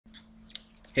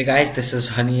Hey guys, this is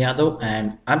Hani Yadav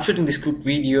and I'm shooting this quick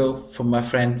video for my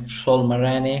friend Sol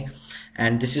Marane,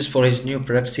 and this is for his new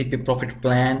product CP Profit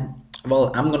Plan.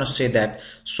 Well, I'm gonna say that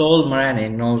Sol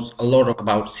Marane knows a lot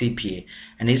about CPA,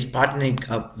 and he's partnering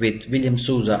up with William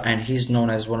Souza, and he's known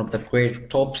as one of the great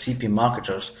top CP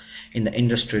marketers in the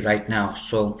industry right now.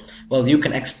 So well, you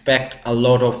can expect a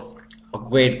lot of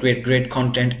great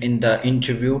content in the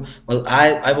interview. Well,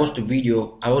 I watched the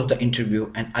video, I watched the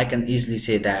interview, and I can easily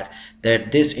say that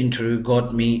this interview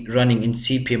got me running in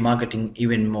CPA marketing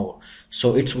even more.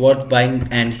 So it's worth buying.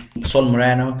 And Sol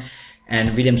Morano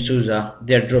and William Souza,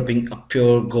 they're dropping a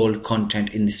pure gold content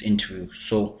in this interview,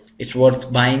 so it's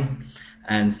worth buying.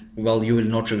 And well, you will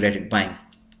not regret it buying.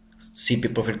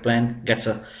 CP Profit Plan gets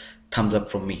a thumbs up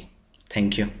from me.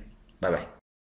 Thank you. Bye bye.